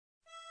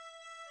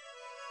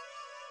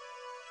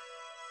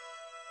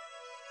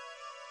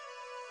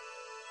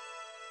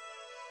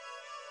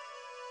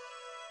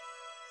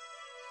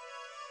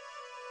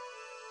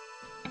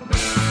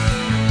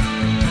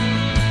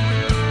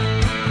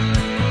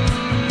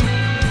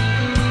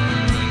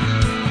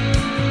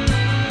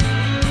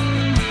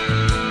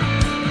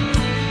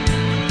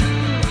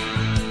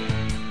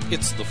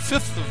It's the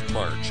 5th of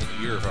March in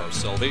the year of our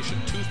salvation,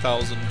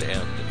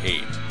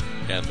 2008,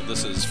 and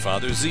this is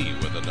Father Z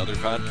with another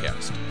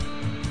podcast.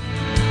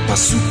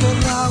 Passuto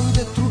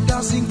raude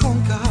truda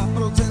sinconca,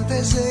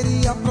 prozente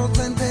seria,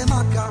 prozente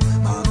maca,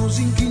 manos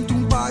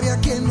inquintum paria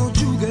che no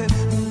giughe,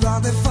 nuda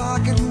de fa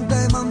che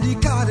nuda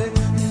mandicare,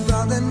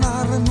 nuda de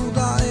narre,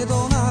 nuda e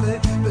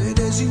donare,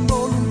 vede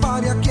simbolum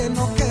paria che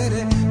no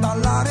quere,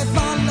 ballare,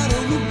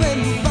 ballare,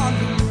 lube,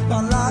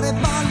 ballare,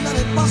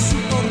 ballare,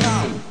 passuto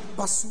raude.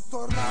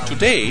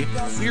 Today,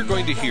 we are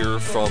going to hear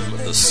from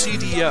the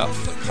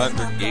CDF, the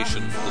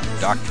Congregation for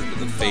the Doctrine of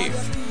the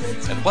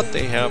Faith, and what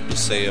they have to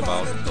say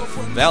about the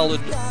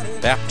valid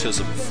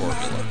baptism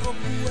formula.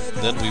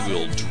 Then we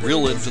will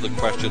drill into the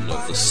question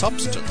of the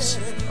substance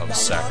of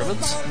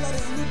sacraments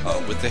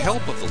with the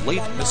help of the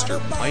late Mr.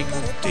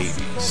 Michael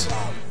Davies.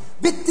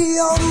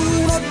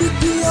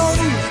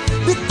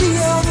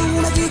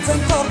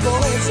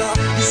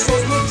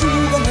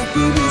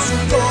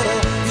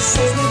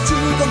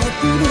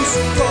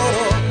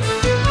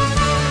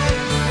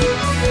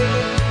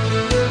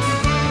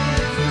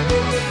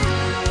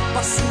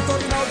 Passuto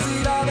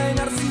rinalzirada in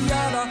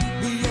arzigliata,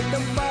 biglietta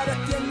un pare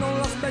a chi non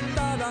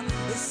l'aspettava,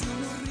 e si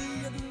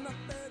ria di una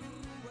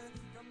perurrue,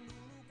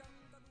 cammino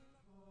canta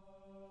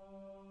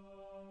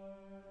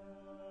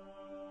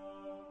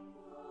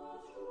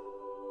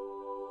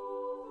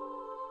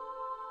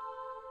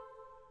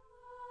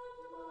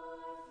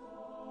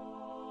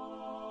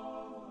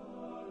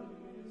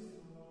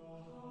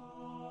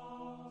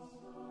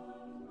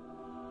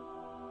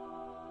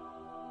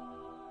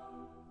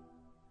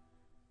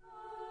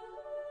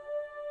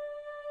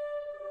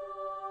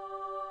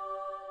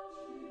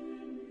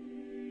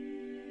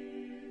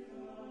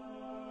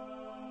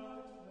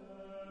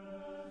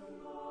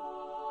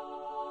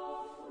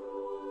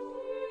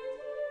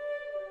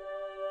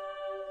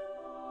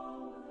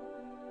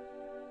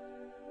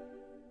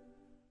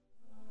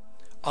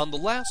On the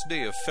last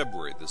day of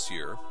February this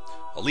year,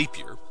 a leap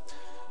year,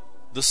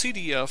 the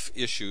CDF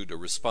issued a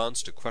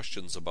response to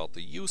questions about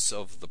the use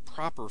of the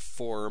proper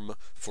form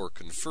for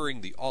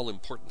conferring the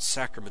all-important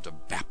sacrament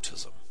of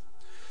baptism.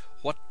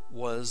 What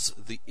was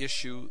the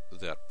issue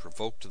that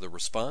provoked the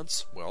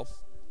response? Well,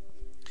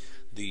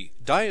 the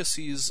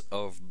Diocese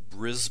of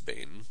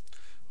Brisbane,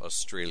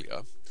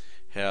 Australia,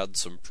 had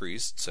some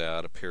priests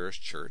at a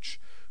parish church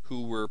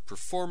who were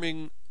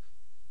performing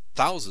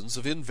thousands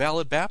of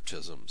invalid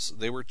baptisms.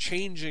 They were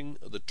changing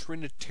the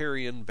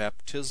Trinitarian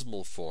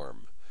baptismal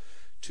form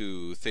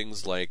to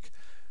things like,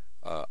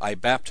 I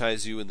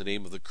baptize you in the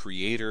name of the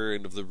Creator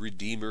and of the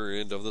Redeemer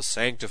and of the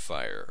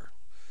Sanctifier,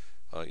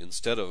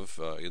 instead of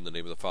in the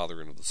name of the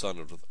Father and of the Son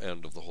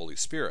and of the Holy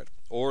Spirit.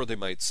 Or they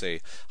might say,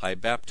 I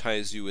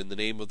baptize you in the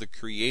name of the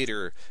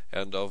Creator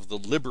and of the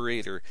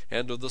Liberator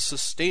and of the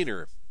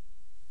Sustainer.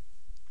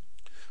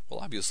 Well,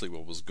 obviously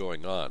what was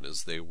going on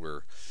is they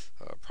were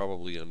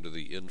probably under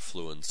the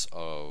influence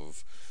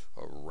of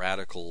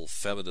radical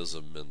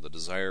feminism and the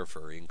desire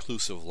for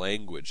inclusive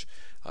language,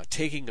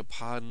 taking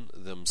upon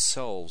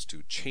themselves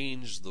to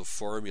change the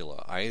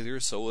formula, either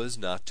so as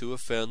not to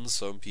offend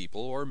some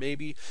people, or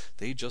maybe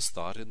they just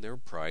thought in their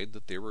pride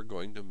that they were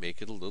going to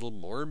make it a little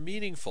more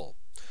meaningful.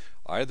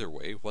 Either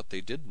way, what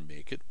they did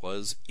make it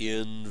was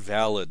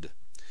invalid,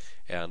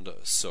 and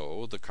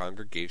so the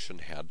congregation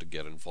had to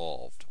get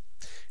involved.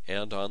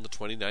 And on the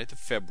 29th of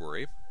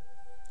February,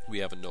 we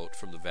have a note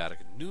from the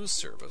Vatican News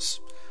Service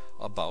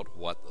about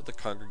what the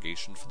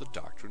Congregation for the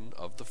Doctrine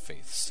of the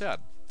Faith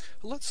said.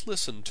 Let's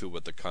listen to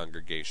what the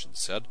congregation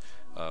said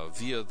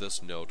via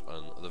this note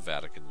on the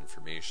Vatican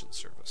Information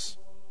Service.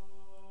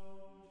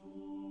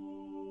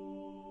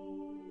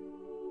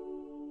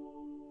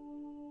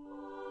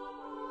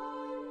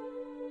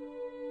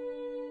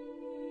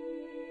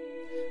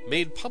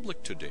 Made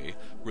public today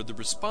were the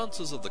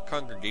responses of the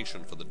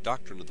Congregation for the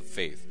Doctrine of the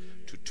Faith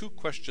to two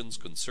questions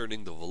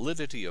concerning the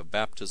validity of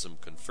baptism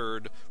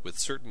conferred with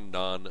certain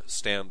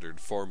non-standard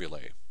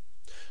formulae.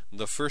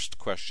 The first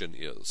question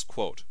is,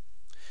 quote,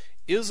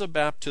 is a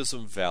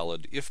baptism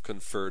valid if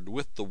conferred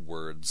with the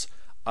words,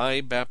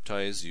 I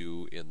baptize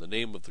you in the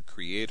name of the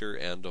Creator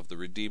and of the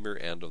Redeemer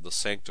and of the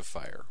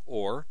Sanctifier,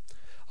 or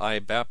I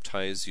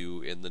baptize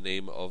you in the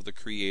name of the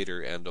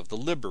Creator and of the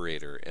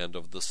Liberator and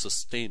of the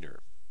Sustainer?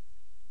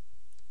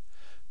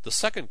 The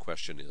second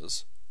question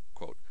is,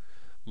 quote,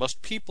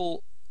 must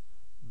people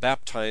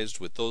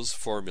baptized with those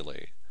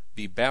formulae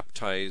be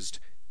baptized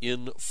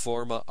in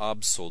forma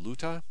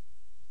absoluta?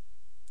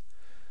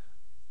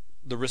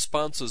 The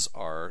responses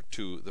are,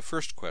 to the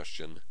first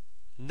question,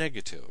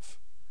 negative.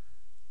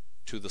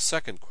 To the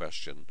second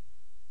question,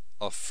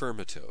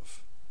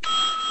 affirmative.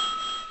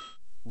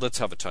 Let's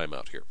have a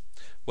timeout here.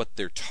 What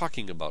they're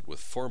talking about with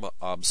forma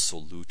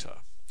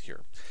absoluta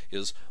here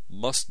is,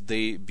 must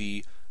they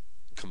be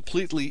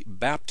completely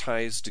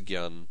baptized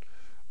again,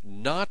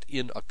 not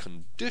in a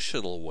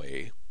conditional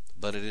way,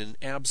 but in an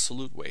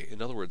absolute way.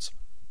 In other words,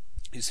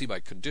 you see, by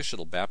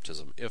conditional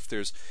baptism, if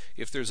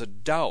there's a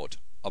doubt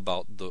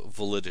about the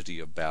validity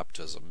of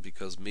baptism,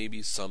 because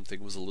maybe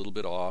something was a little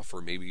bit off,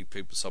 or maybe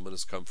someone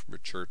has come from a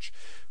church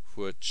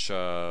which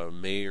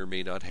may or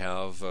may not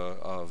have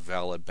a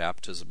valid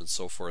baptism and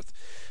so forth,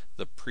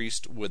 the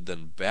priest would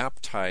then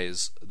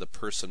baptize the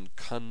person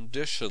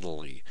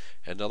conditionally.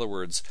 In other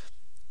words,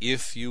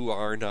 if you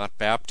are not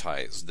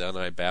baptized, then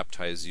I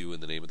baptize you in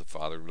the name of the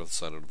Father, and of the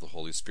Son, and of the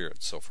Holy Spirit,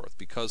 and so forth.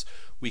 Because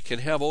we can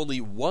have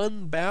only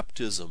one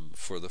baptism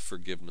for the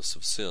forgiveness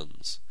of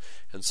sins.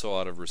 And so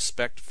out of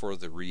respect for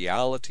the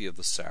reality of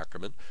the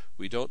sacrament,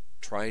 we don't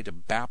try to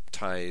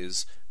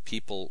baptize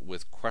people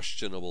with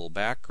questionable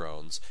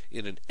backgrounds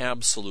in an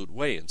absolute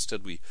way.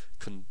 Instead, we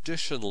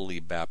conditionally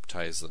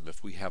baptize them.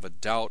 If we have a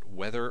doubt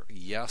whether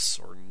yes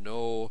or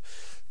no,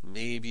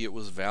 maybe it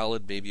was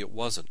valid, maybe it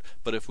wasn't.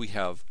 But if we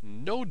have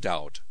no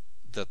doubt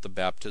that the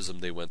baptism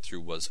they went through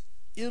was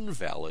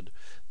invalid,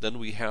 then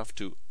we have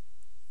to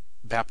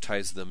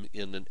baptize them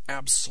in an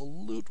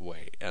absolute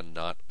way and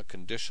not a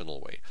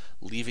conditional way,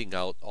 leaving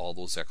out all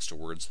those extra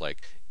words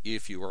like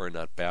if you are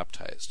not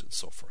baptized and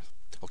so forth.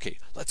 Okay,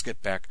 let's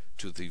get back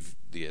to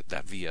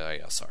that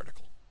VIS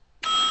article.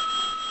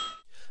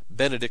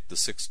 Benedict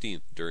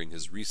XVI, during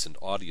his recent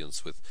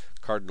audience with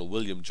Cardinal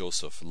William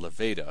Joseph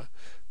Leveda,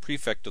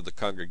 prefect of the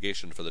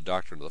Congregation for the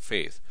Doctrine of the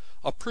Faith,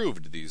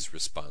 approved these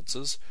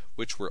responses,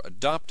 which were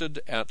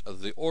adopted at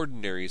the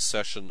ordinary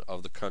session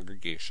of the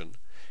congregation,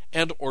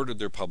 and ordered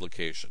their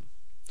publication.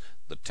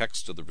 The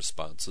text of the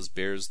responses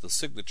bears the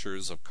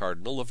signatures of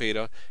Cardinal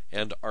Leveda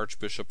and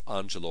Archbishop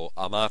Angelo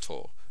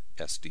Amato,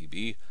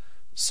 SDB,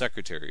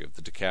 Secretary of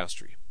the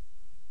Dicastery.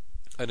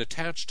 An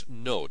attached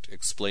note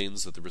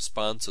explains that the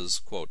responses,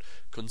 quote,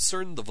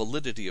 concern the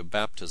validity of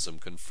baptism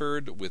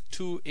conferred with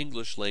two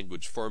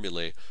English-language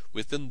formulae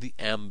within the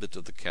ambit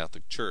of the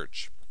Catholic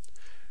Church.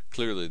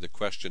 Clearly, the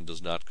question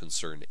does not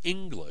concern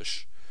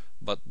English,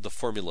 but the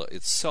formula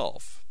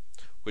itself,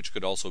 which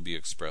could also be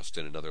expressed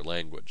in another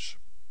language.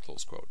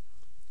 Close quote.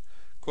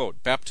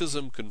 Quote,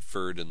 baptism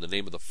conferred in the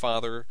name of the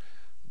Father,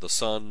 the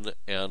Son,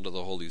 and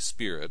the Holy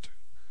Spirit,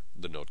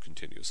 the note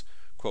continues,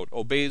 quote,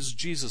 obeys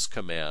Jesus'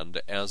 command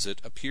as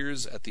it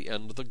appears at the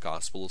end of the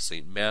Gospel of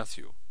St.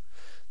 Matthew.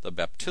 The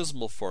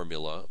baptismal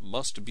formula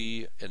must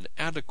be an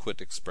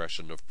adequate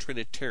expression of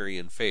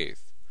Trinitarian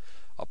faith.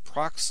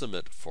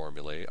 Approximate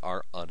formulae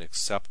are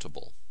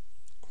unacceptable.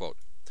 Quote,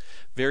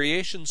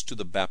 variations to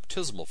the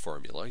baptismal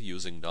formula,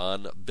 using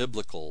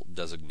non-biblical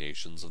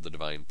designations of the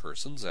divine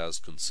persons as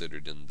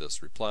considered in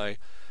this reply,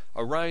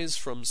 arise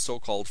from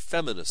so-called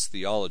feminist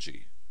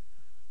theology,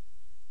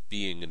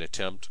 being an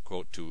attempt,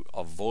 quote, to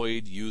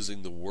avoid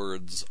using the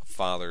words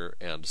Father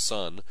and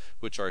Son,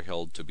 which are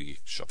held to be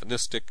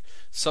chauvinistic,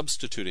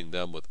 substituting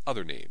them with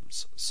other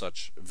names.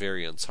 Such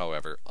variants,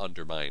 however,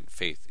 undermine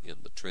faith in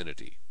the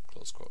Trinity.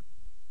 Close quote.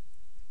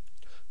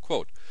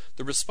 Quote,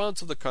 the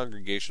response of the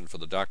Congregation for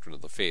the Doctrine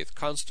of the Faith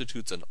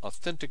constitutes an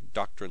authentic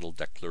doctrinal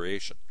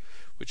declaration,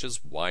 which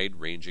has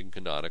wide-ranging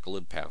canonical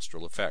and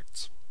pastoral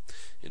effects.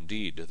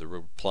 Indeed, the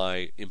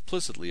reply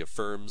implicitly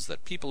affirms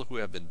that people who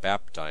have been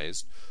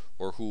baptized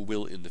or who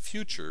will in the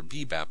future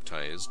be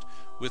baptized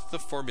with the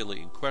formula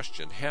in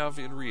question have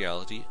in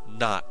reality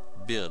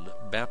not been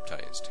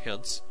baptized.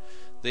 Hence,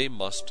 they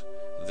must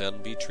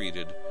then be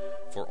treated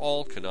for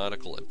all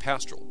canonical and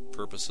pastoral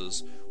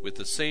purposes with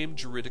the same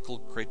juridical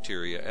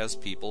criteria as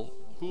people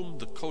whom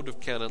the Code of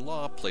Canon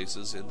Law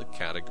places in the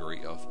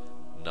category of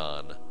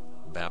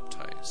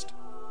non-baptized.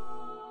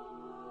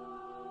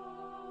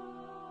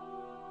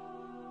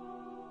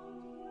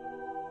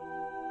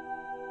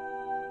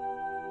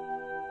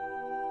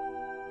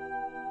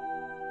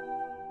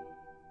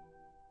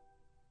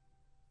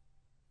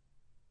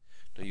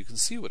 Now you can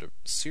see what a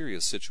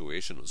serious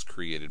situation was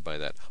created by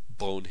that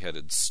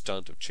boneheaded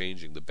stunt of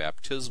changing the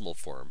baptismal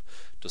form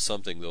to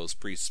something those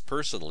priests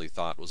personally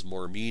thought was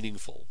more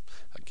meaningful.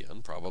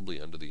 Again,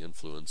 probably under the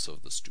influence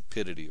of the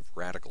stupidity of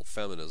radical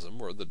feminism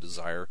or the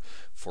desire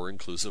for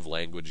inclusive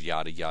language,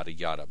 yada, yada,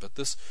 yada. But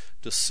this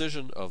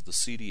decision of the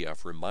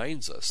CDF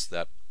reminds us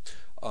that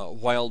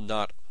while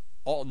not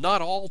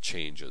all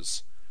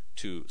changes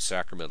to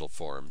sacramental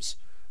forms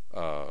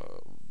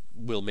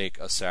will make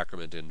a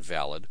sacrament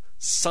invalid,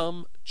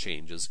 some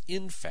changes,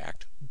 in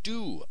fact,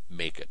 do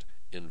make it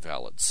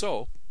invalid.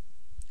 So,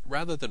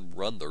 rather than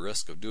run the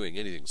risk of doing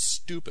anything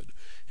stupid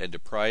and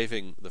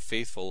depriving the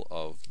faithful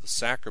of the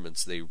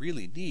sacraments they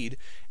really need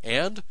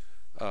and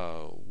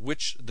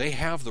which they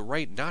have the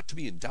right not to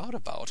be in doubt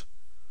about,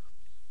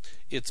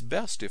 it's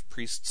best if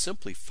priests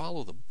simply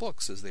follow the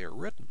books as they are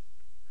written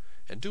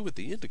and do what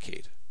they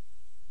indicate.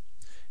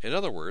 In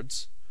other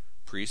words,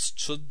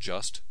 priests should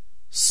just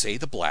say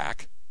the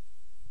black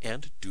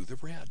and do the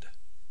red.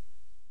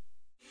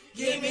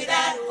 Give me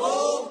that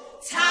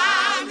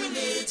old-time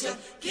religion.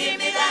 Give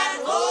me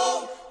that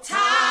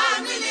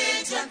old-time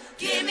religion.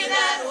 Give me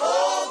that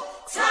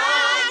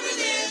old-time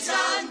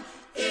religion.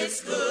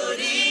 It's good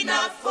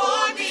enough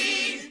for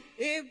me.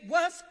 It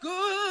was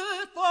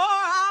good for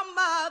our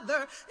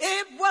mother.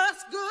 It was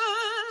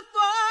good for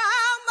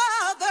our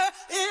mother.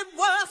 It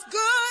was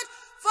good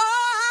for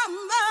our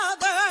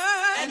mother.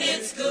 And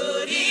it's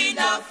good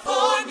enough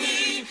for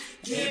me.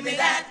 Give me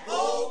that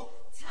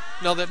old-time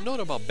Now, that note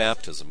about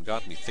baptism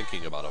got me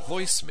thinking about a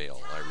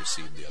voicemail I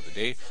received the other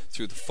day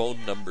through the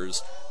phone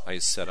numbers I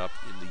set up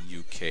in the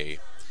UK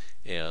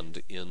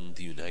and in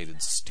the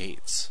United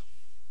States.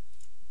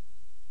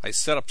 I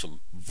set up some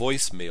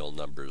voicemail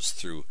numbers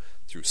through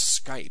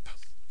Skype,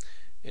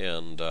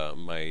 and as a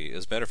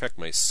matter of fact,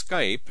 my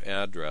Skype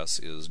address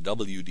is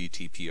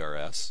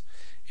WDTPRS,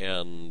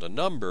 and a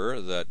number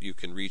that you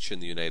can reach in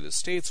the United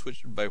States,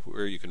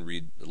 where you can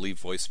leave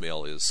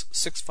voicemail, is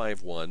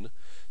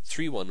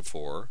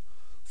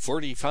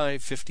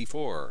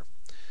 651-314-4554,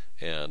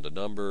 and a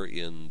number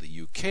in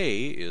the UK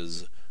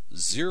is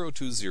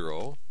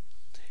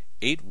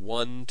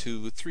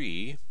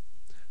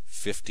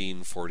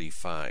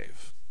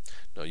 020-8123-1545.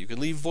 Now, you can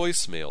leave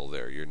voicemail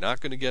there. You're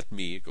not going to get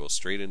me. Go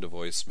straight into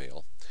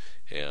voicemail.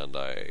 And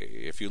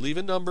if you leave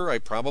a number, I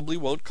probably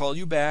won't call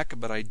you back,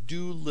 but I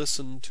do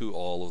listen to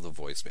all of the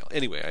voicemail.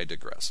 Anyway, I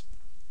digress.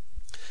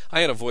 I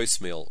had a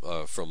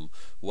voicemail from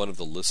one of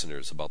the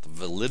listeners about the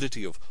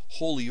validity of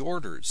holy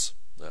orders.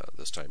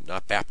 This time,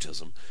 not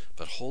baptism,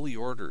 but holy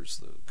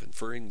orders,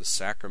 conferring the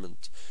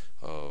sacrament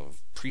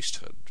of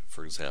priesthood,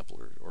 for example,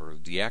 or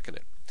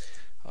diaconate.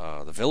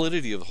 The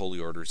validity of the holy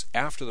orders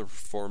after the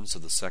reforms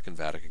of the Second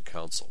Vatican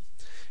Council.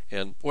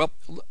 And, well,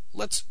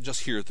 let's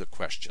just hear the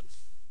question.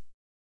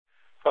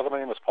 Father, my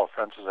name is Paul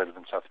Francis. I live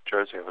in South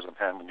Jersey. I was in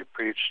Penn when you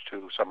preached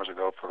 2 summers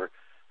ago for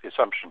the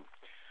Assumption.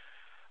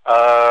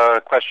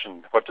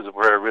 Question, what does the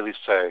prayer really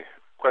say?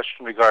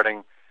 Question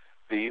regarding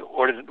the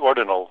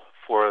ordinal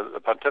for the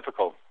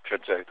pontifical,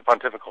 the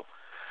pontifical.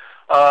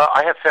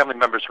 I have family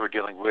members who are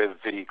dealing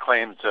with the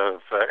claims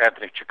of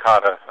Anthony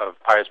Cicada of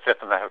Pius V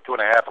and the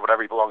 2.5 or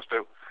whatever he belongs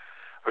to,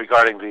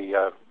 regarding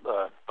the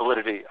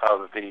validity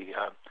of the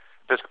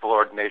episcopal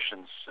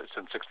ordinations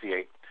since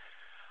 '68.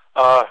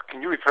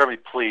 Can you refer me,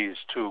 please,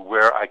 to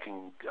where I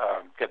can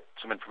get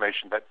some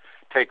information that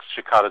takes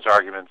Cicada's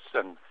arguments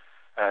and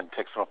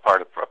takes them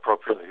apart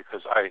appropriately?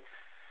 Because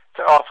it's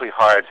awfully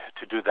hard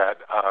to do that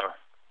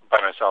by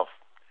myself,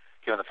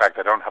 given the fact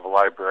that I don't have a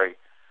library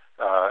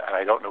and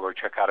I don't know where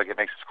Cicada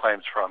makes his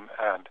claims from,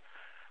 and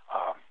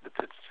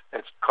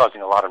it's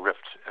causing a lot of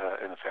rift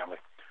in the family.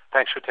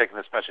 Thanks for taking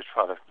this message,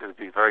 Father. It would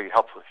be very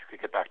helpful if you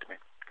could get back to me.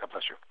 God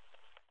bless you.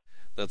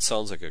 That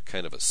sounds like a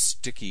kind of a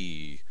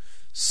sticky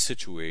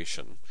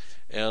situation,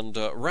 and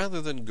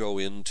rather than go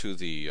into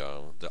the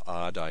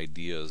odd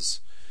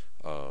ideas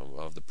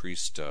of the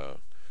priest,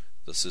 the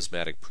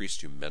schismatic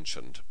priest you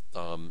mentioned,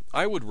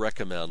 I would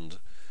recommend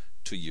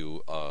to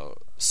you a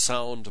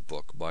sound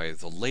book by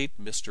the late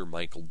Mr.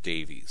 Michael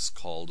Davies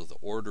called The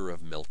Order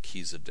of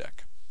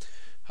Melchizedek.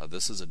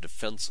 This is a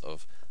defense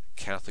of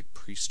Catholic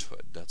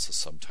priesthood. That's the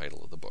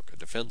subtitle of the book, A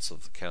Defense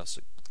of the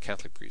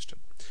Catholic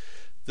Priesthood.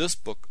 This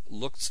book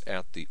looks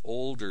at the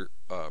older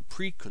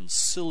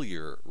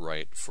pre-conciliar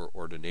rite for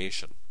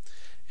ordination,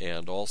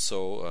 and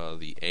also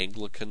the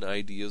Anglican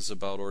ideas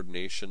about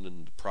ordination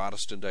and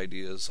Protestant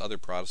ideas, other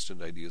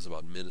Protestant ideas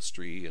about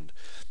ministry, and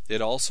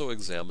it also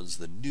examines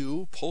the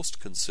new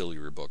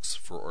post-conciliar books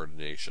for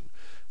ordination,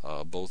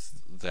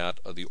 both that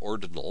the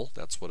ordinal,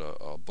 that's what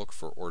a book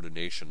for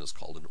ordination is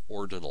called, an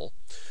ordinal,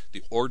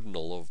 the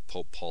ordinal of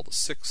Pope Paul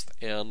VI,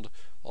 and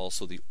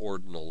also the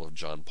ordinal of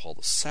John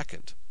Paul II,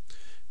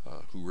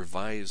 who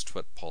revised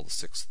what Paul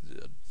VI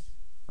did.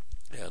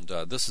 And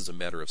this is a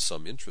matter of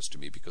some interest to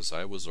me because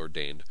I was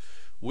ordained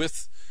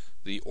with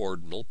the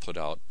ordinal put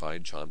out by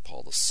John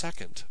Paul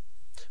II.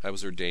 I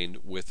was ordained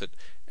with it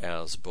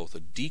as both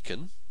a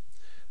deacon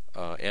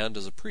and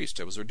as a priest.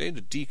 I was ordained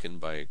a deacon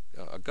by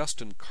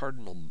Augustine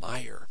Cardinal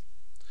Meyer,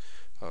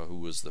 who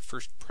was the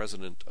first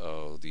president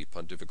of the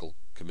Pontifical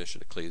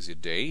Commission Ecclesia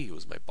Dei. He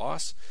was my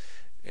boss,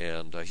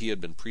 and he had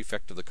been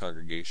prefect of the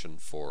Congregation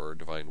for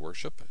Divine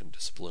Worship and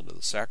Discipline of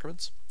the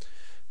Sacraments.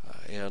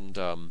 And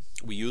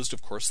we used,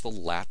 of course, the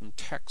Latin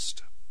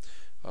text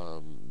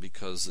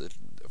because,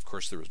 of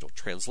course, there was no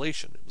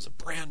translation. It was a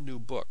brand new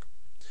book.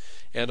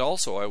 And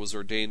also I was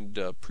ordained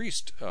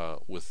priest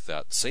with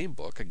that same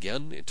book,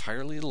 again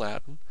entirely in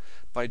Latin,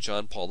 by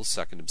John Paul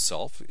II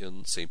himself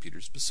in St.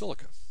 Peter's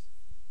Basilica.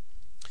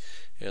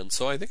 And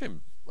so I think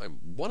I'm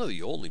one of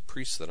the only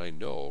priests that I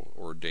know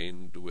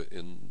ordained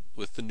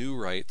with the new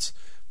rites,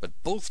 but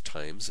both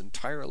times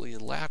entirely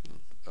in Latin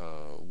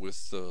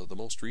with the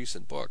most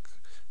recent book.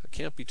 There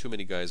can't be too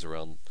many guys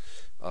around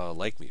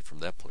like me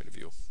from that point of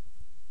view.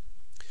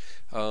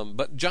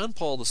 But John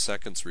Paul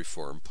II's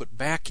reform put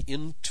back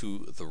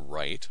into the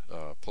rite,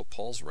 Pope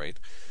Paul's rite,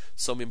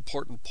 some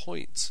important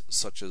points,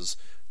 such as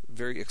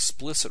very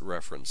explicit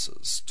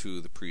references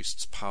to the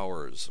priest's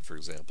powers, for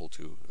example,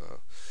 to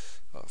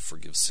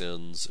forgive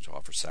sins, to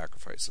offer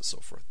sacrifice, and so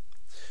forth.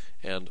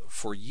 And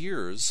for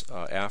years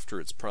after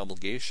its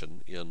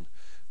promulgation in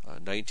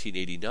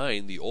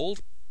 1989, the old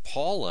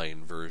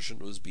Pauline version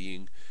was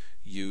being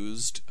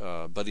used,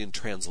 but in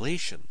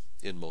translation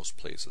in most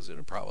places, and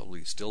it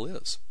probably still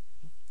is.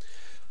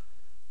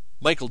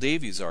 Michael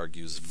Davies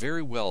argues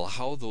very well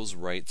how those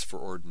rites for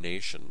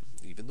ordination,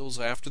 even those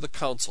after the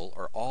council,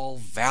 are all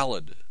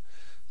valid,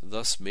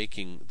 thus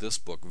making this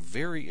book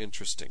very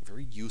interesting,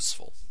 very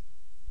useful.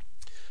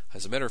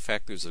 As a matter of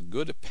fact, there's a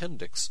good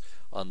appendix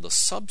on the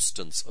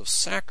substance of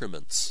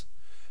sacraments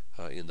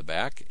in the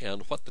back,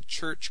 and what the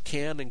Church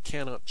can and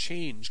cannot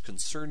change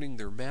concerning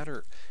their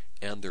matter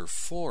and their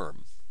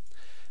form.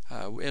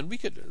 And we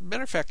could,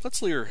 matter of fact, let's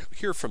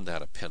hear from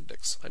that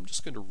appendix. I'm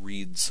just going to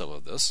read some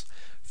of this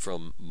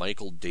from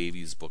Michael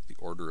Davies' book, The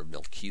Order of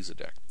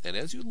Melchizedek. And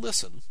as you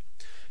listen,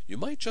 you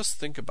might just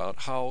think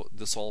about how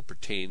this all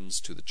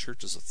pertains to the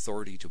Church's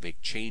authority to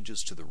make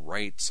changes to the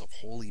rites of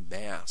Holy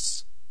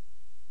Mass.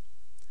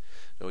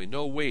 Now, in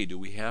no way do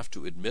we have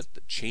to admit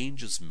that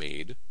changes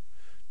made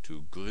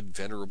to good,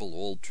 venerable,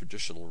 old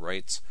traditional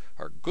rites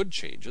are good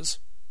changes.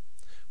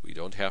 We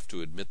don't have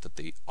to admit that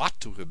they ought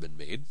to have been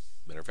made.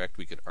 Matter of fact,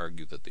 we could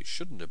argue that they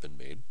shouldn't have been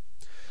made.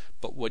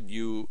 But what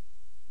you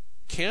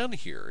can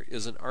hear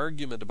is an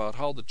argument about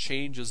how the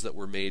changes that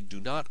were made do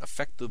not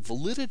affect the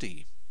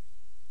validity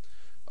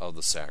of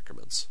the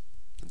sacraments.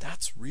 And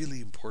that's really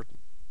important.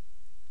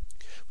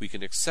 We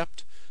can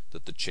accept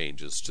that the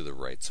changes to the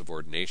rites of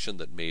ordination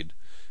that made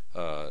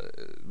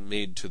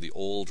to the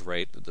old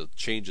rite, the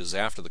changes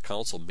after the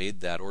council made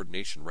that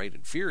ordination rite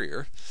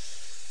inferior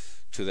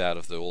to that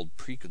of the old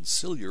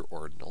preconciliar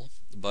ordinal,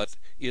 but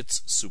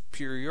its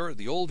superior,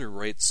 the older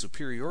rite's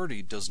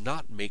superiority does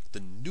not make the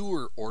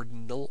newer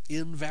ordinal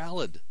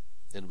invalid.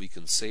 And we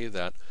can say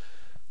that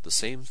the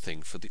same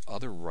thing for the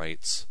other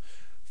rites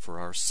for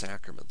our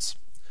sacraments.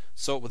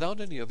 So without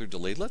any other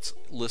delay, let's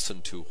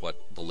listen to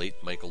what the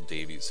late Michael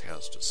Davies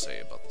has to say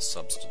about the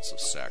substance of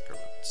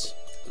sacraments.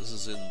 This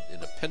is in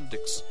an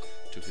appendix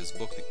to his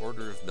book, The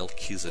Order of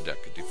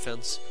Melchizedek, a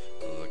defense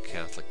of the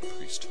Catholic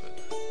priesthood.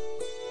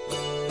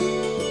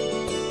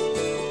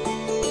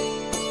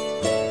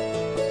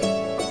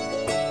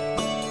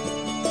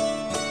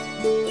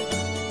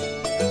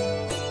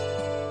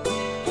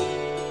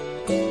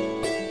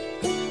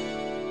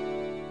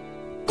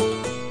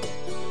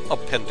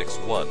 Appendix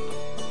 1.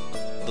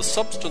 The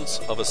substance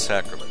of a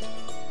sacrament.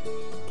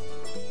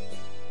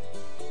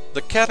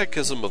 The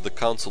Catechism of the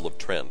Council of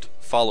Trent,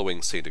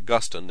 following St.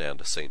 Augustine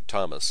and St.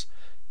 Thomas,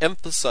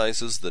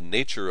 emphasizes the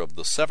nature of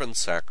the seven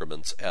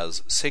sacraments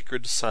as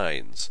sacred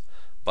signs,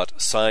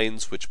 but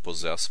signs which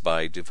possess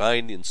by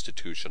divine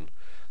institution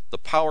the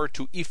power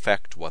to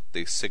effect what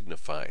they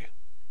signify.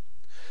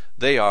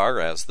 They are,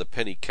 as the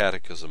Penny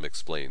Catechism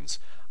explains,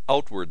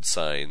 outward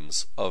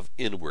signs of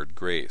inward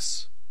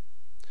grace.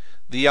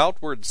 The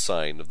outward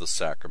sign of the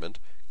sacrament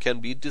can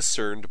be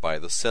discerned by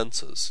the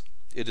senses.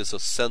 It is a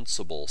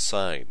sensible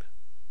sign.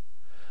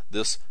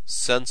 This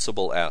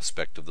sensible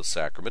aspect of the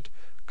sacrament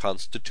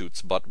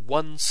constitutes but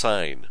one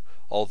sign,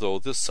 although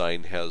this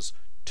sign has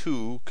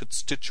two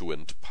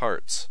constituent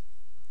parts: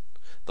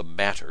 the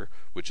matter,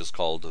 which is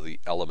called the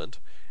element,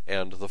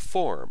 and the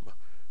form,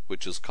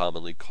 which is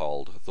commonly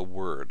called the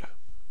word.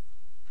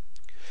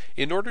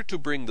 In order to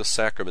bring the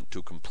sacrament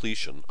to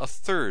completion, a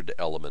third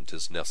element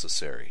is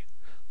necessary: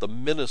 the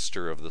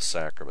minister of the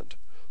sacrament,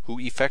 who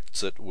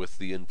effects it with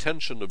the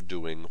intention of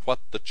doing what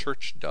the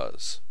Church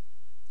does.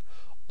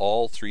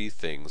 All three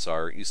things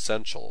are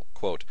essential,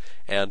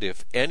 and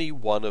if any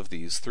one of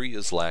these three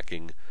is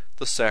lacking,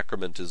 the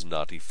sacrament is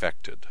not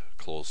effected.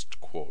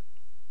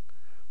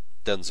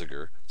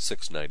 Denziger,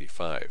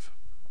 695.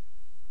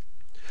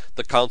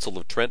 The Council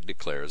of Trent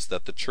declares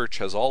that the Church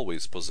has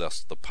always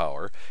possessed the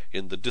power,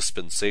 in the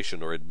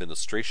dispensation or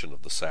administration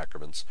of the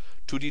sacraments,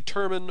 to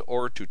determine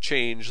or to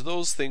change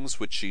those things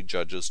which she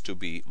judges to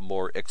be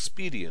more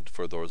expedient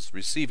for those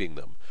receiving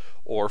them,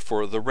 or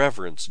for the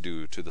reverence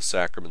due to the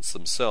sacraments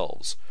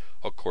themselves,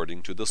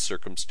 according to the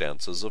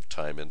circumstances of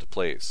time and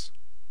place.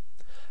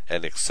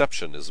 An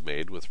exception is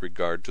made with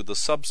regard to the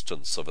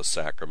substance of a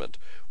sacrament,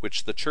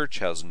 which the Church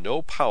has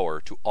no power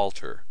to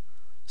alter,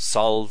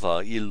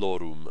 salva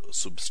illorum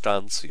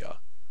substantia,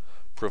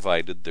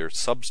 provided their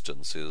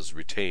substance is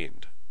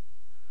retained.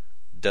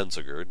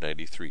 Denziger,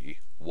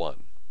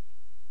 93:1.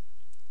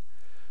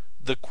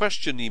 The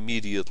question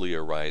immediately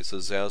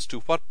arises as to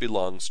what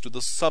belongs to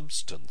the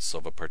substance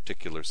of a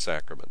particular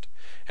sacrament,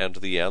 and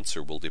the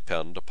answer will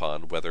depend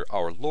upon whether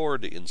our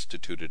Lord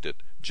instituted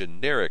it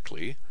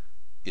generically,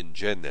 in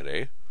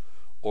genere,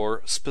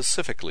 or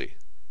specifically,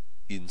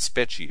 in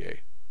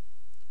specie.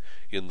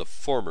 In the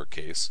former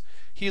case,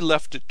 he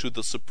left it to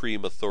the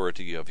supreme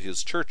authority of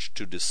his Church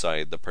to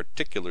decide the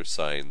particular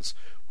signs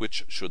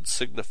which should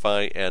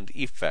signify and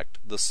effect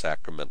the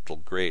sacramental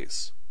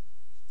grace.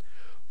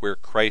 Where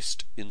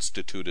Christ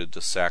instituted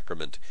the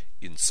sacrament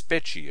in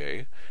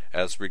specie,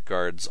 as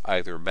regards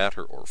either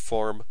matter or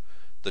form,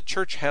 the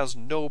Church has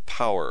no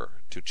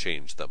power to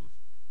change them.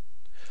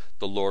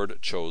 The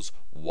Lord chose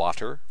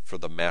water for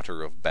the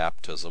matter of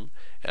baptism,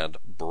 and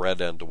bread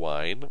and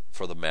wine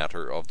for the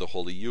matter of the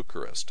Holy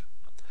Eucharist.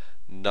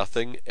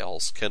 Nothing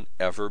else can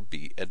ever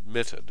be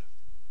admitted.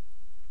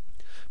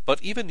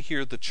 But even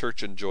here the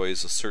Church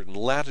enjoys a certain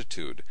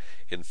latitude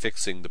in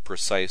fixing the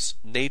precise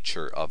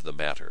nature of the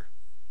matter.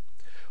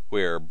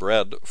 Where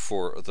bread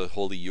for the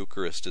Holy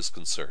Eucharist is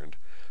concerned,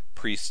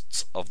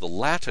 priests of the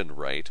Latin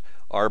rite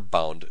are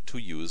bound to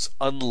use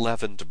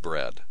unleavened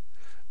bread,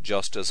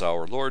 just as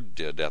our Lord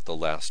did at the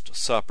Last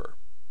Supper.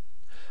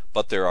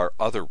 But there are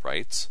other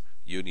rites,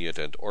 Uniate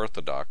and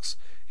Orthodox,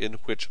 in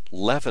which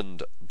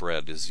leavened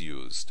bread is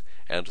used,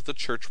 and the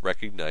Church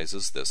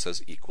recognizes this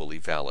as equally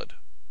valid.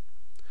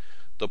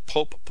 The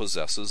Pope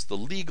possesses the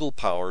legal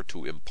power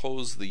to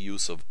impose the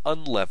use of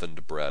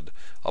unleavened bread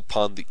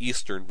upon the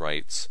Eastern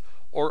rites,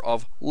 or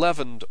of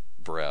leavened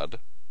bread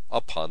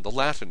upon the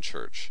Latin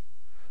Church,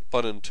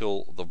 but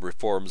until the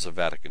reforms of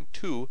Vatican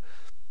II,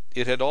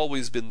 it had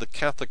always been the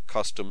Catholic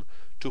custom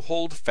to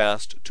hold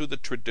fast to the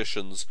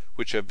traditions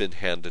which have been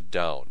handed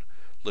down,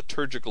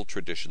 liturgical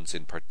traditions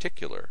in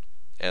particular,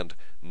 and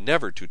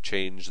never to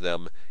change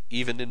them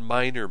even in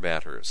minor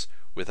matters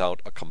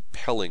without a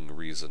compelling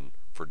reason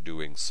for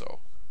doing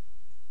so.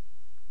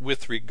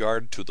 With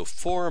regard to the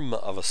form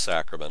of a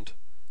sacrament,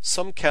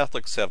 some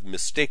Catholics have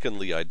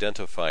mistakenly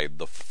identified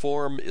the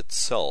form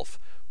itself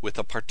with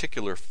a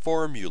particular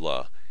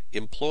formula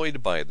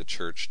employed by the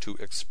Church to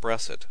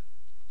express it,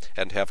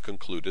 and have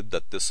concluded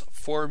that this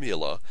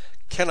formula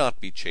cannot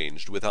be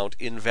changed without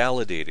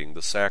invalidating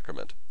the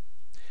sacrament.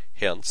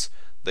 Hence,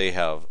 they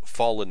have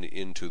fallen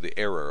into the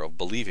error of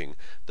believing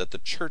that the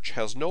Church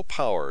has no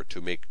power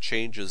to make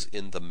changes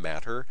in the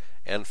matter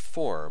and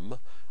form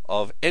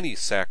of any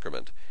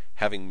sacrament,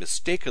 having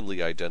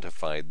mistakenly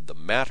identified the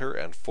matter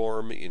and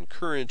form in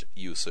current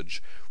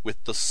usage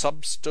with the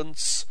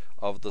substance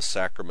of the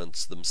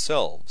sacraments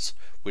themselves,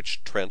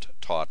 which Trent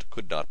taught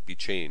could not be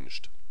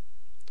changed.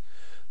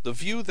 The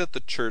view that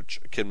the Church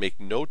can make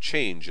no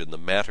change in the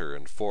matter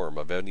and form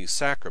of any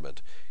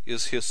sacrament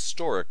is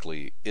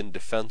historically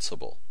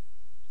indefensible.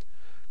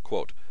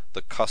 Quote,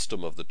 "The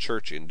custom of the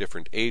Church in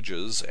different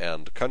ages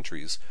and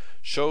countries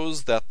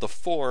shows that the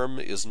form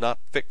is not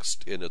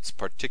fixed in its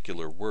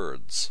particular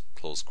words."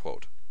 Close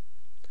quote.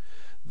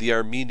 The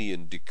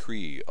Armenian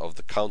decree of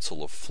the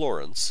Council of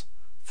Florence,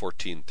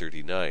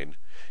 1439,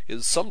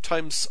 is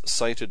sometimes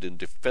cited in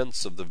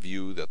defense of the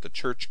view that the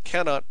Church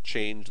cannot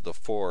change the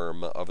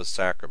form of a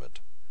sacrament.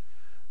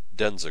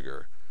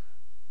 Denziger,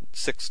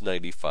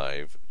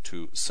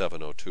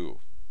 695-702.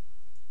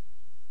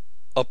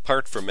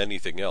 Apart from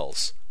anything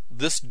else,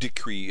 this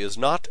decree is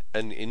not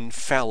an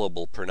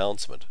infallible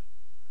pronouncement.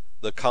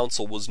 The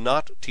council was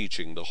not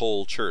teaching the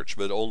whole Church,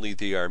 but only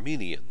the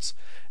Armenians,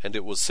 and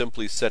it was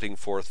simply setting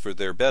forth for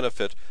their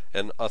benefit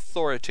an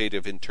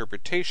authoritative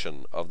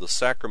interpretation of the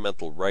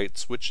sacramental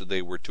rites which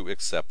they were to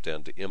accept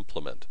and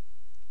implement.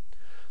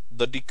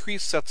 The decree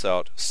sets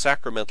out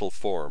sacramental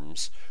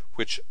forms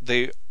which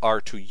they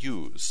are to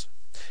use.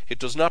 It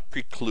does not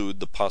preclude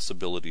the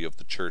possibility of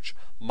the Church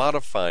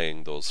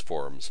modifying those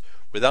forms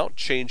without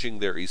changing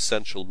their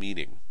essential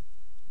meaning.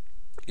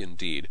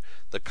 Indeed,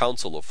 the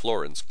Council of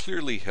Florence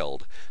clearly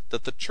held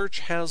that the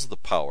Church has the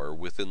power,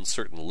 within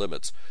certain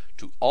limits,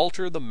 to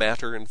alter the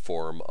matter and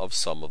form of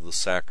some of the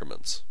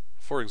sacraments.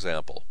 For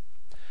example,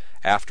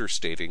 after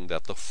stating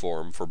that the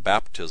form for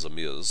baptism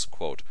is,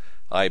 quote,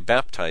 "I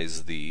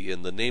baptize thee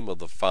in the name of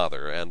the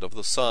Father, and of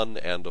the Son,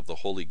 and of the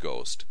Holy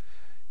Ghost,"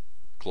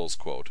 close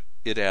quote,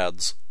 it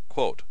adds,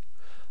 quote,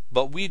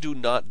 "But we do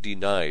not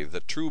deny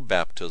that true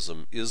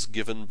baptism is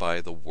given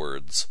by the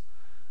words,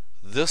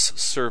 'This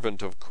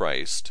servant of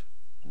Christ,'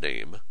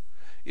 name,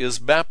 is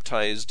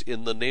baptized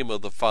in the name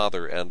of the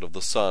Father, and of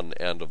the Son,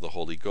 and of the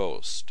Holy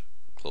Ghost."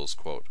 Close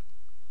quote.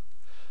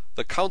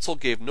 The Council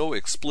gave no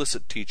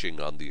explicit teaching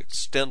on the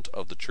extent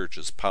of the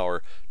Church's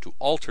power to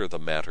alter the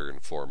matter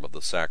and form of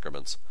the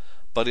sacraments,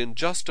 but in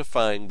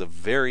justifying the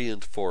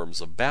variant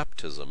forms of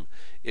baptism,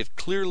 it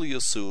clearly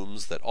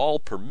assumes that all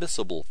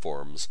permissible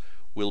forms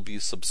will be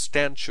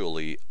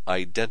substantially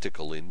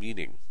identical in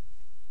meaning.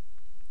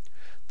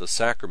 The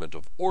sacrament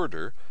of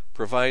order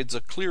provides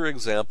a clear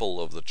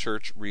example of the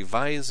Church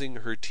revising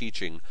her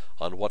teaching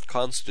on what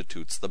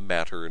constitutes the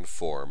matter and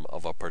form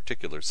of a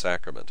particular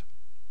sacrament.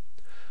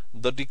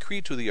 The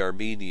decree to the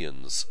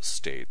Armenians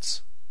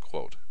states,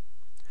 quote,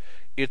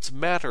 "Its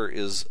matter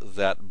is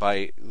that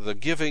by the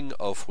giving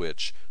of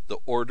which the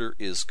order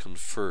is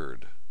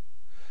conferred.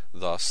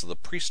 Thus the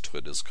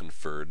priesthood is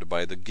conferred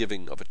by the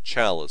giving of a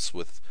chalice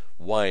with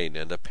wine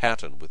and a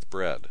paten with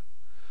bread.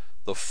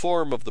 The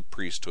form of the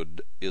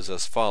priesthood is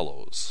as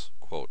follows,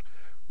 quote,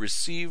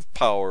 receive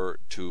power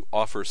to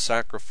offer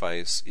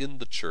sacrifice in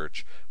the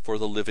Church for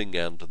the living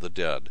and the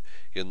dead,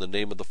 in the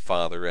name of the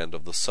Father, and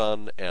of the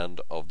Son,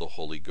 and of the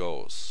Holy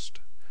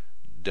Ghost."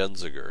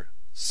 Denziger,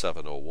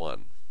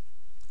 701.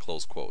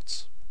 Close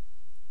quotes.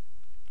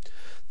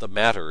 The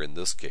matter in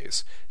this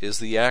case is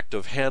the act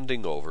of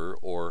handing over,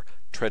 or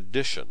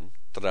tradition,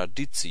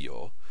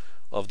 traditio,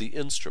 of the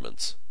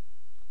instruments.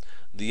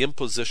 The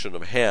imposition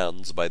of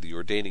hands by the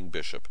ordaining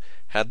bishop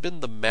had been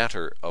the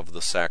matter of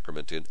the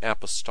sacrament in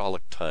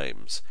apostolic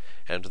times,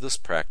 and this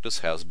practice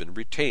has been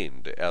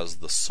retained as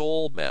the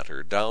sole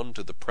matter down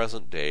to the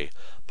present day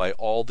by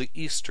all the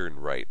Eastern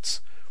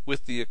rites,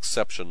 with the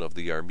exception of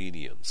the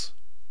Armenians.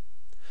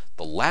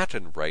 The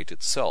Latin rite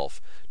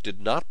itself did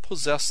not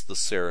possess the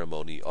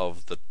ceremony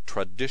of the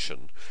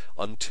tradition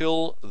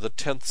until the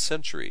 10th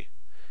century,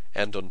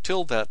 and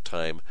until that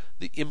time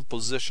the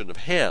imposition of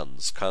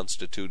hands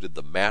constituted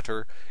the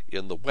matter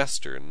in the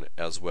Western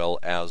as well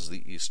as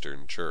the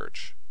Eastern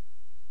Church.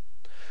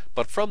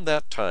 But from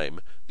that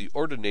time the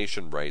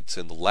ordination rites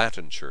in the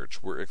Latin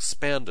Church were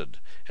expanded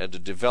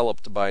and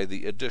developed by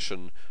the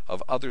addition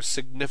of other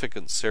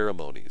significant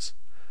ceremonies,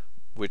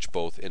 which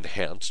both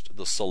enhanced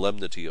the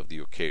solemnity of the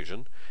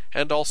occasion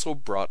and also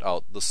brought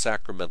out the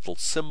sacramental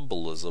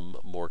symbolism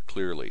more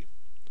clearly.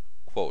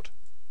 Quote,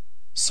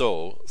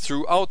 "So,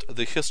 throughout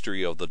the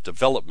history of the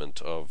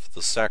development of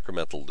the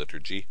sacramental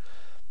liturgy,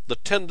 the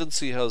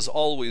tendency has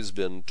always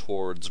been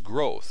towards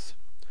growth,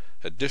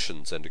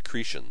 additions and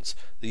accretions,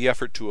 the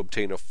effort to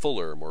obtain a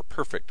fuller, more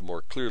perfect,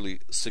 more clearly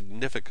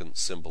significant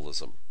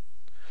symbolism.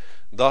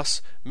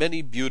 Thus,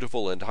 many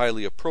beautiful and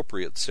highly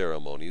appropriate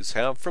ceremonies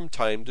have from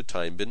time to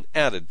time been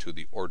added to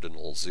the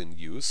ordinals in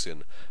use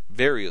in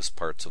various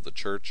parts of the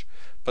Church,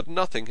 but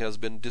nothing has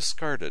been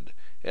discarded,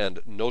 and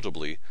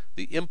notably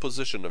the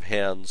imposition of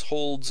hands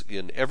holds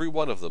in every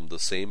one of them the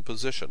same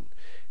position,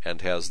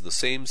 and has the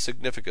same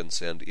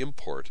significance and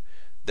import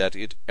that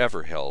it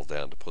ever held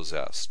and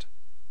possessed."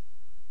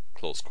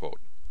 Close quote.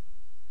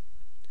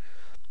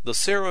 The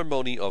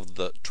ceremony of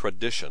the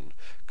tradition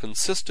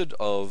consisted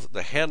of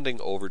the handing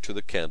over to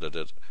the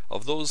candidate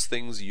of those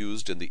things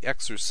used in the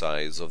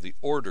exercise of the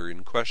order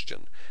in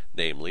question,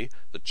 namely,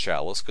 the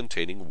chalice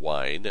containing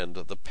wine and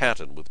the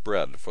paten with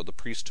bread for the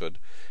priesthood,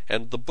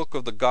 and the book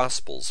of the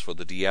Gospels for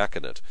the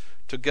diaconate,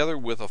 together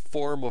with a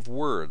form of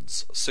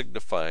words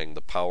signifying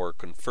the power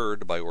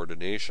conferred by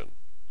ordination.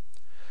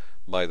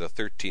 By the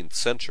 13th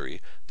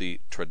century,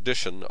 the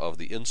tradition of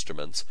the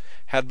instruments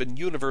had been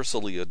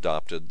universally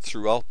adopted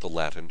throughout the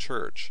Latin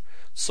Church,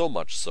 so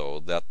much so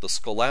that the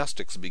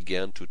scholastics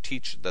began to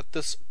teach that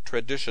this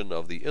tradition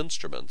of the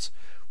instruments,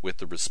 with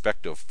the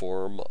respective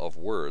form of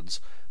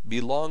words,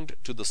 belonged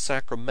to the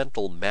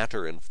sacramental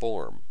matter and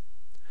form.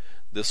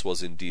 This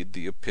was indeed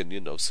the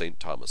opinion of St.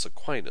 Thomas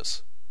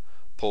Aquinas.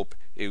 Pope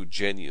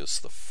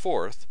Eugenius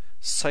IV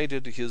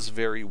cited his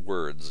very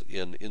words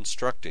in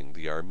instructing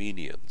the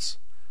Armenians.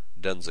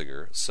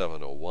 Denzinger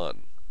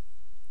 701.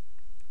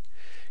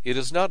 It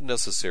is not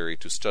necessary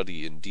to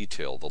study in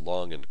detail the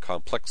long and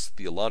complex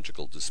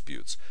theological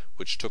disputes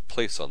which took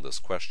place on this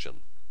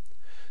question.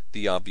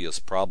 The obvious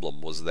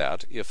problem was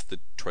that, if the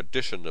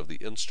tradition of the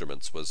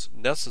instruments was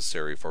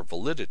necessary for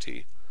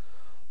validity,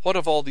 what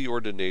of all the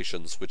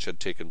ordinations which had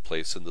taken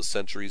place in the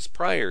centuries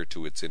prior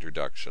to its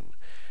introduction,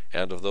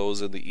 and of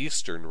those in the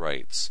Eastern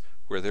rites,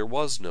 where there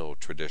was no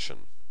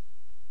tradition?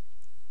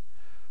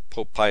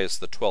 Pope Pius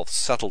XII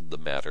settled the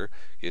matter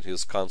in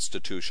his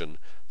constitution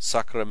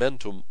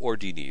Sacramentum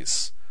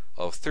Ordinis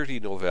of 30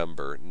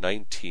 November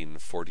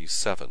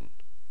 1947.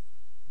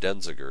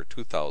 Denzinger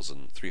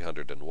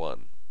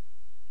 2301.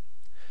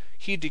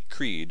 He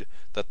decreed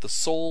that the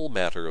sole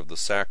matter of the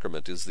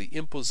sacrament is the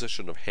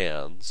imposition of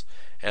hands,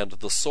 and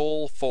the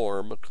sole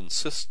form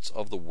consists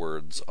of the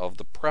words of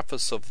the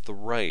preface of the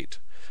rite,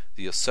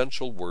 the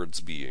essential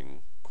words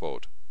being,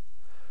 quote,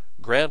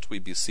 "Grant, we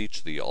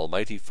beseech thee,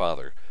 Almighty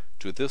Father,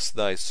 to this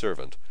thy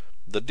servant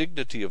the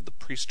dignity of the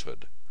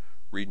priesthood,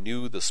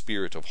 renew the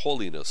spirit of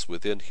holiness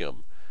within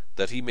him,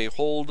 that he may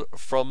hold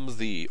from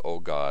thee, O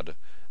God,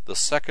 the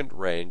second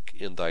rank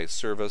in thy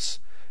service,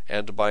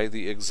 and by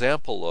the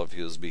example of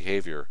his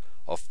behavior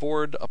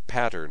afford a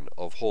pattern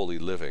of holy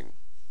living."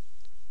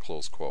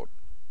 Close quote.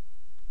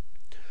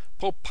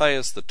 Pope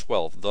Pius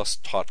XII thus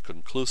taught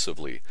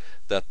conclusively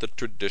that the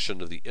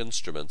tradition of the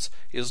instruments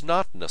is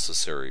not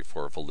necessary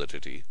for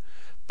validity,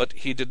 but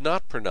he did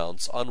not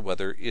pronounce on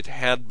whether it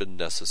had been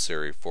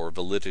necessary for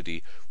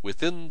validity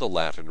within the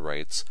Latin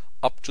rites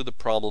up to the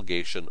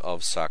promulgation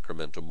of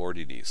Sacramentum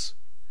Ordinis.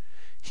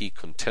 He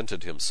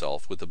contented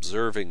himself with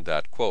observing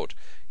that, quote,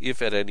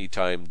 "If at any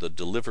time the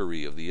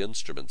delivery of the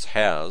instruments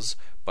has,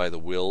 by the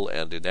will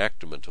and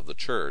enactment of the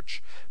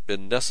Church,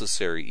 been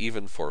necessary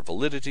even for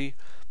validity,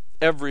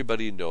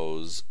 everybody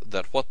knows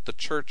that what the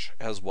Church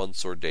has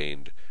once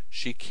ordained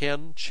she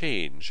can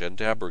change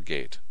and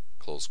abrogate."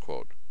 Close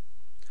quote.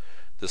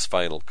 This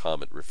final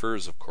comment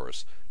refers, of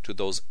course, to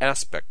those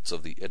aspects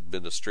of the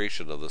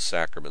administration of the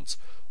sacraments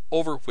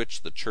over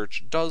which the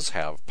Church does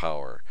have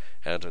power,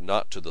 and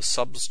not to the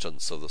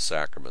substance of the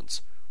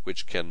sacraments,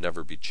 which can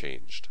never be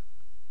changed.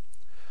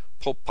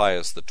 Pope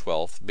Pius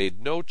XII made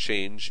no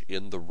change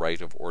in the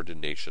rite of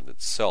ordination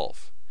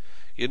itself,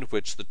 in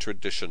which the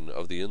tradition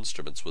of the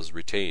instruments was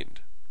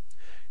retained.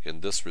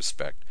 In this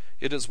respect,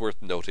 it is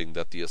worth noting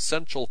that the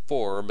essential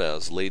form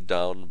as laid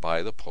down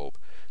by the Pope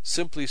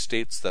simply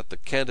states that the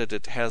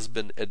candidate has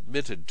been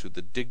admitted to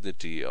the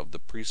dignity of the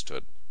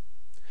priesthood.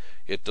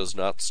 It does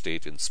not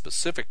state in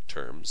specific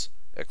terms,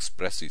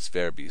 expressis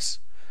verbis,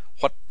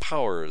 what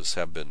powers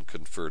have been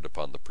conferred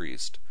upon the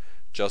priest,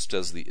 just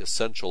as the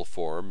essential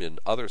form in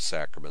other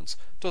sacraments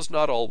does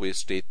not always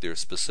state their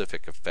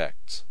specific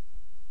effects.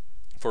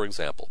 For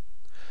example,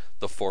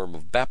 the form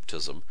of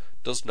baptism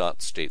does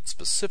not state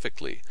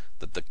specifically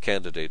that the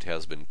candidate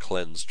has been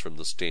cleansed from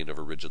the stain of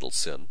original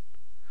sin.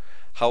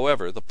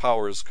 However, the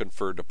powers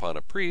conferred upon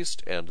a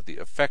priest and the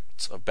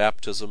effects of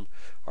baptism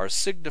are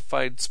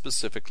signified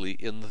specifically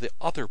in the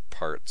other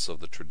parts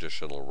of the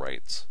traditional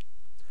rites.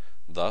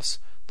 Thus,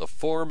 the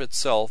form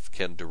itself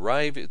can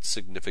derive its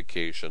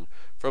signification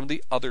from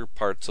the other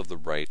parts of the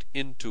rite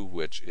into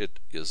which it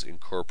is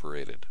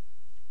incorporated.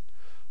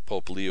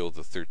 Pope Leo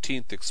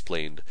XIII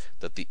explained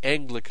that the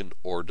Anglican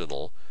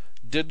ordinal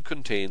did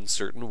contain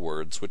certain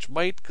words which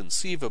might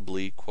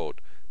conceivably, quote,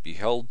 be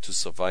held to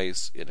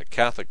suffice in a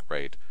Catholic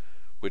rite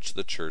which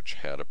the Church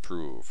had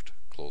approved.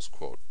 Close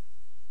quote.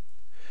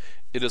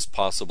 It is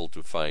possible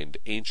to find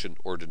ancient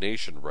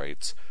ordination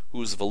rites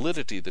whose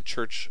validity the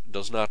Church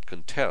does not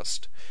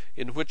contest,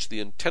 in which the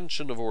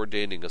intention of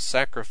ordaining a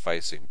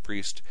sacrificing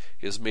priest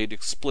is made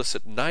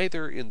explicit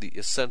neither in the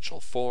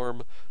essential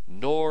form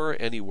nor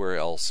anywhere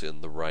else in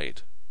the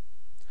rite.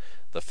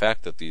 The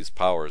fact that these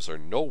powers are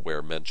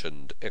nowhere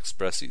mentioned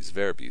expressis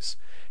verbis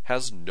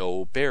has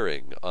no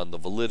bearing on the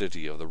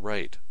validity of the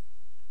rite.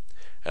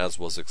 As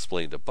was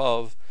explained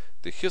above,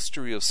 the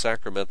history of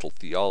sacramental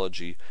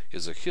theology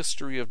is a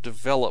history of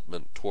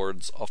development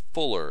towards a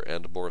fuller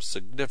and more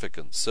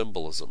significant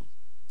symbolism.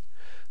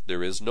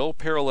 There is no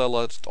parallel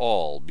at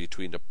all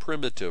between a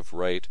primitive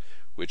rite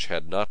which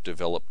had not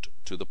developed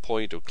to the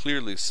point of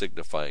clearly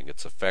signifying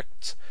its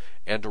effects,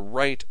 and a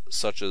rite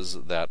such as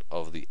that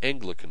of the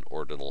Anglican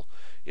ordinal,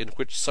 in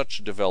which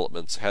such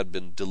developments had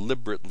been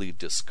deliberately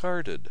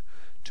discarded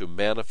to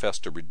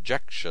manifest a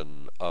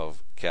rejection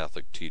of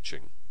Catholic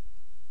teaching.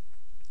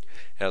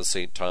 As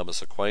St.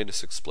 Thomas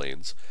Aquinas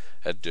explains,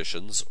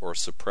 additions or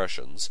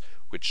suppressions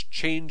which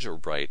change a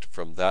rite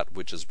from that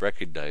which is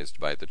recognized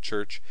by the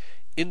Church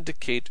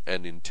indicate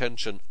an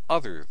intention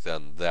other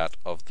than that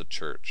of the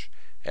Church,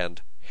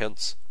 and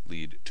hence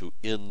lead to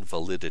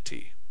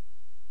invalidity.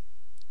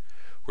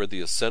 Where the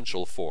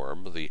essential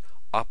form, the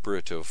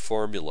operative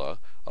formula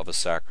of a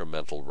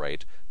sacramental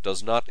rite,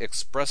 does not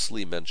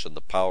expressly mention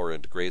the power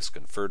and grace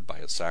conferred by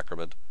a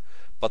sacrament,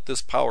 but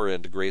this power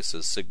and grace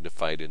is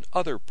signified in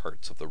other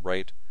parts of the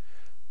rite,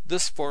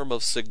 this form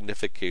of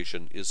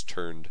signification is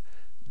termed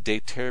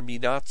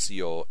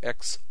determinatio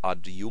ex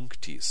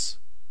adjunctis.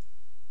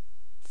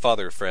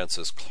 Father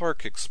Francis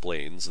Clark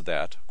explains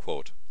that,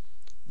 quote,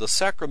 the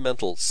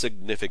sacramental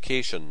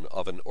signification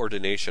of an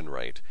ordination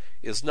rite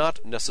is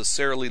not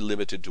necessarily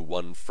limited to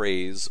one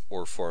phrase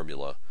or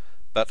formula,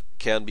 but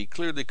can be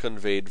clearly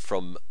conveyed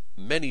from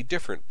many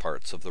different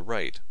parts of the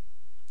rite.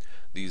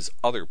 These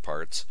other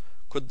parts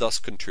could thus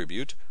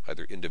contribute,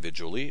 either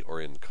individually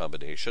or in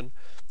combination,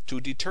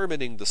 to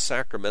determining the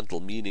sacramental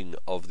meaning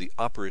of the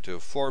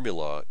operative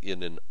formula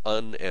in an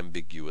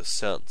unambiguous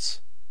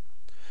sense.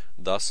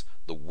 Thus,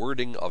 the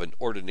wording of an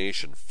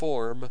ordination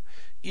form,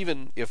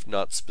 even if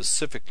not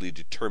specifically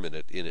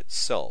determinate in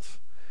itself,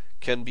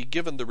 can be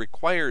given the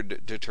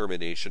required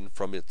determination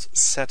from its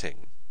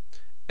setting,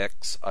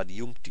 ex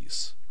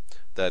adjunctis,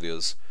 that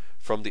is,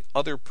 from the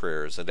other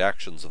prayers and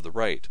actions of the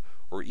rite,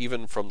 or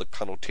even from the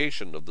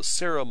connotation of the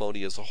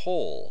ceremony as a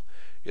whole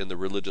in the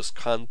religious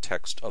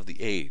context of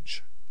the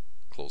age.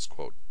 Close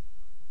quote.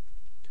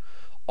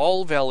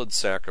 All valid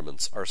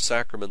sacraments are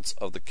sacraments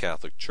of the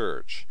Catholic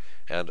Church,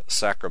 and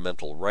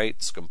sacramental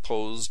rites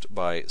composed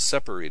by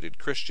separated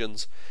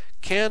Christians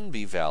can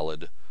be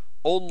valid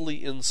only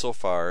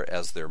insofar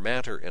as their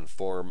matter and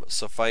form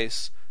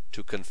suffice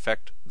to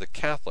confect the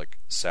Catholic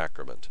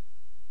sacrament.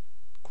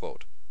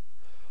 Quote,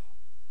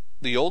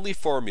 the only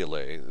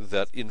formulae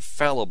that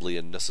infallibly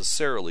and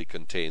necessarily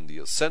contain the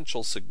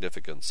essential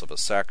significance of a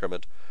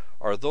sacrament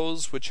are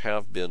those which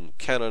have been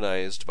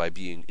canonized by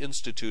being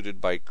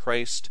instituted by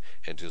Christ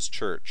and his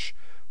Church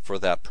for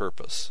that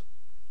purpose.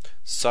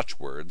 Such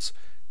words,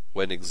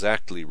 when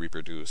exactly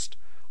reproduced,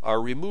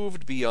 are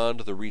removed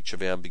beyond the reach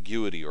of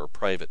ambiguity or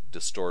private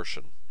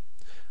distortion.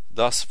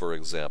 Thus, for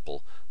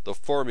example, the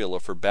formula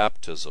for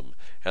baptism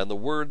and the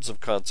words of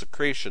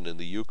consecration in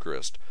the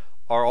Eucharist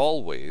are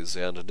always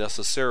and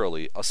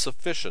necessarily a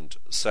sufficient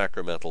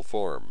sacramental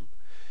form,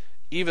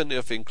 even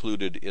if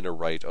included in a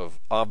rite of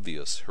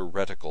obvious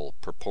heretical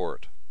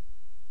purport.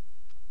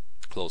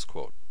 Close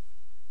quote.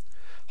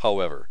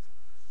 However,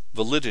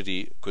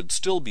 validity could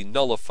still be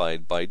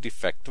nullified by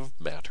defective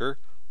matter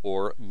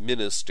or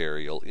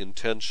ministerial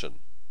intention.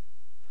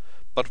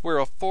 But where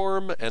a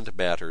form and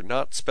matter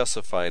not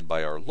specified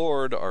by our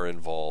Lord are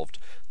involved,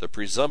 the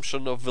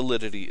presumption of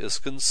validity is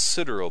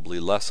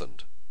considerably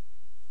lessened.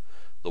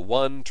 The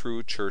one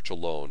true Church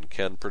alone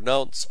can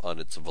pronounce on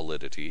its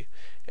validity,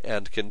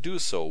 and can do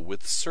so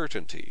with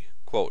certainty,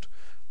 quote,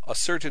 a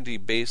certainty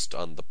based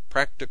on the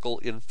practical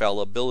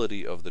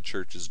infallibility of the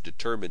Church's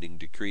determining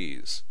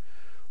decrees,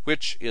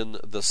 which in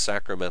the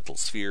sacramental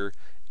sphere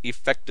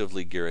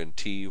effectively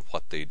guarantee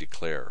what they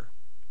declare.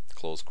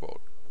 Close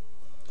quote.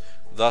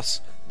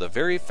 Thus, the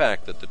very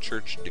fact that the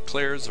Church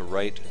declares a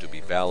rite to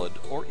be valid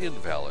or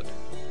invalid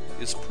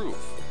is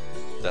proof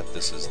that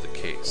this is the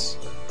case.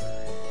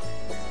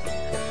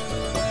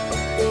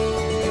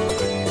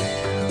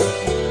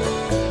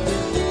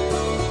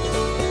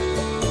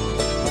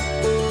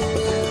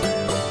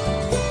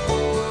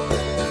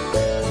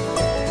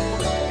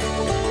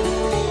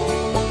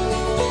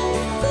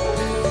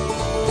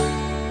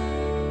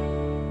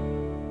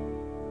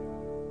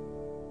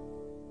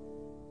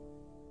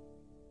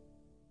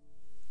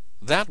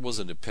 That was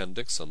an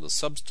appendix on the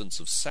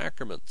substance of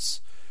sacraments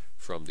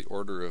from the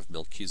Order of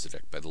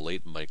Melchizedek by the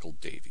late Michael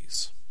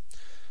Davies.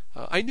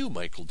 I knew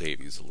Michael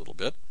Davies a little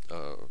bit.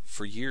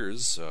 For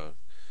years,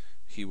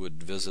 he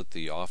would visit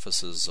the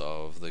offices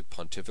of the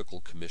Pontifical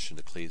Commission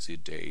Ecclesiae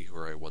Dei,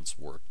 where I once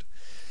worked.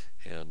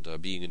 And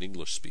being an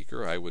English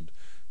speaker, I would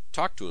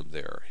talk to him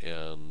there,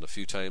 and a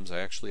few times I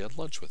actually had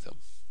lunch with him.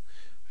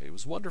 He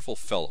was a wonderful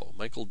fellow.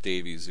 Michael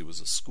Davies, he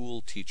was a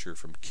school teacher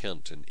from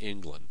Kent in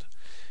England,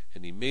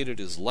 and he made it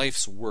his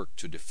life's work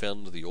to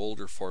defend the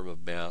older form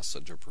of Mass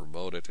and to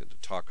promote it and to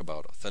talk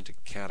about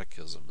authentic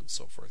catechism and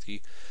so forth.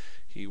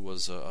 He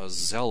was a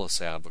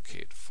zealous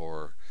advocate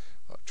for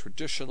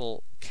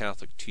traditional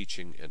Catholic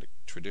teaching and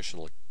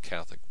traditional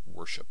Catholic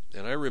worship.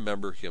 And I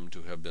remember him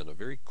to have been a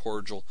very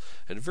cordial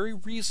and very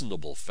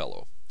reasonable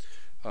fellow.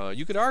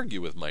 You could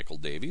argue with Michael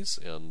Davies,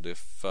 and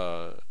if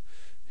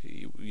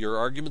your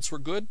arguments were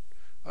good,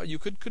 you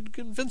could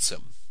convince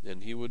him,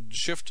 and he would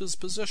shift his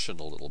position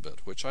a little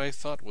bit, which I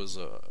thought was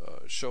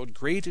showed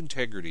great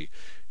integrity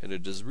and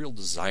a real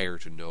desire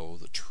to know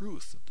the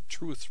truth. That the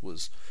truth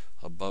was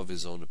above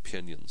his own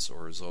opinions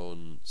or his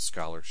own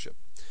scholarship.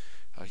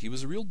 He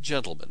was a real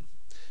gentleman,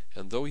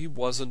 and though he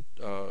wasn't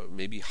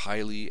maybe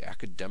highly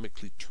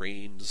academically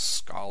trained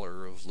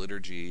scholar of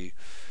liturgy,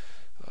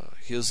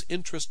 his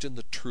interest in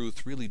the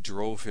truth really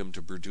drove him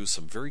to produce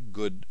some very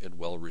good and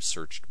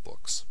well-researched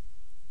books.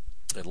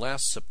 And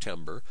last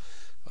September,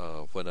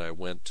 when I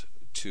went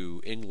to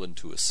England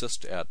to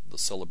assist at the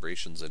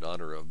celebrations in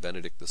honor of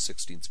Benedict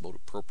XVI's Motu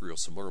Proprio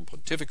Summorum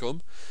Pontificum,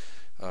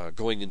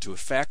 going into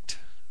effect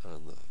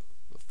on the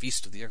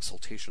Feast of the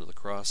Exaltation of the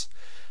Cross,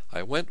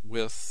 I went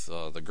with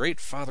the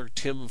great Father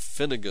Tim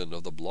Finnegan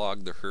of the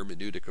blog The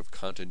Hermeneutic of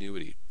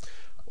Continuity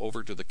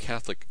over to the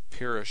Catholic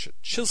parish at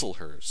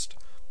Chislehurst,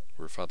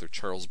 where Father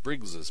Charles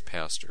Briggs is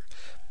pastor.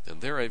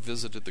 And there I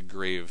visited the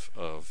grave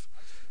of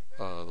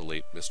the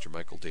late Mr.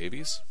 Michael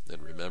Davies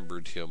and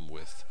remembered him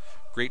with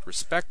great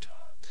respect,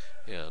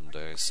 and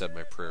I said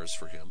my prayers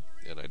for him,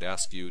 and I'd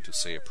ask you to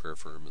say a prayer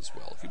for him as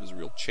well. He was a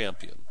real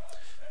champion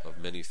of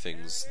many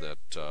things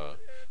that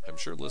I'm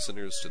sure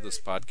listeners to this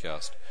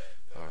podcast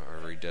are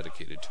very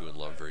dedicated to and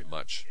love very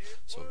much.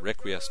 So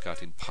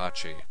requiescat in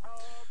pace,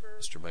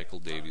 Mr. Michael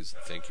Davies,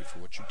 and thank you for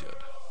what you did.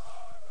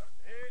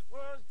 It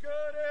was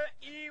good at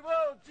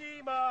Iwo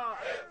Jima.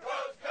 It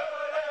was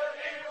good at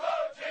Iwo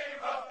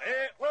Jima.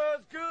 It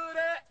was good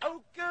at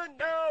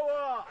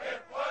Okinawa.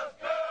 It was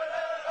good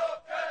at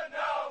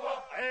Okinawa.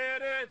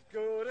 And it's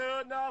good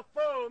enough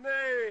for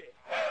me.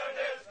 And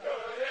it's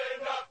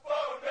good enough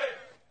for me.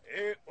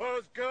 It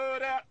was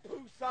good at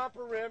Busan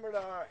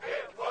Perimeter.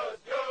 It was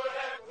good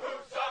at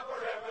Busan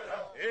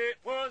Perimeter. It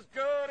was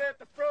good at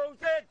the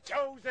Frozen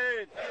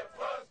Chosen. It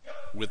was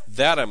good. With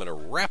that, I'm going to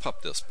wrap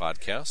up this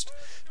podcast.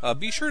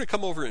 Be sure to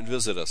come over and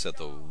visit us at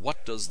the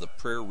What Does the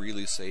Prayer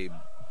Really Say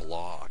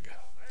blog.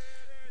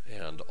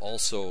 And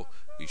also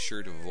be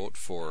sure to vote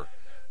for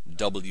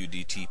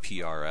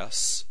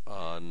WDTPRS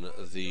on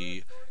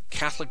the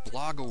Catholic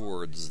Blog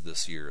Awards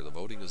this year. The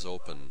voting is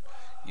open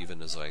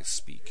even as I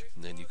speak.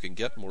 And you can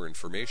get more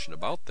information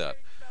about that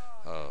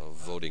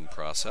voting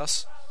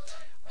process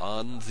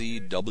on the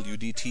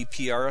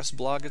WDTPRS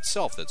blog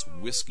itself. That's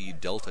Whiskey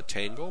Delta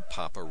Tango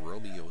Papa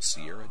Romeo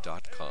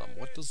Sierra.com.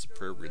 What does the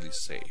prayer really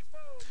say?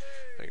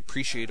 I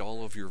appreciate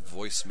all of your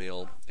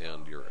voicemail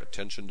and your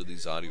attention to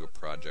these audio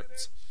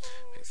projects.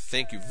 I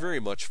thank you very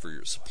much for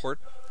your support,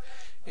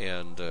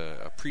 and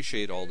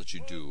appreciate all that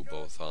you do,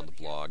 both on the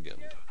blog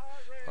and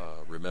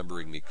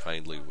remembering me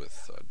kindly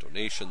with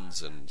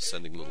donations and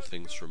sending little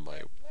things from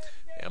my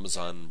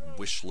Amazon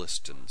wish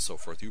list and so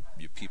forth. You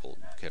people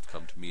have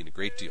come to mean a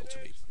great deal to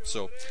me.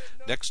 So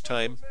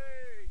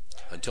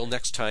until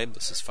next time,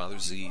 this is Father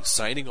Z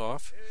signing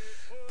off.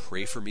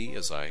 Pray for me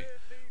as I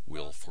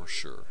will for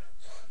sure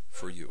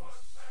for you.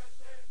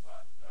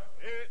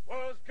 It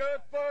was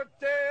good for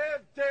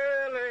Dave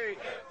Daly.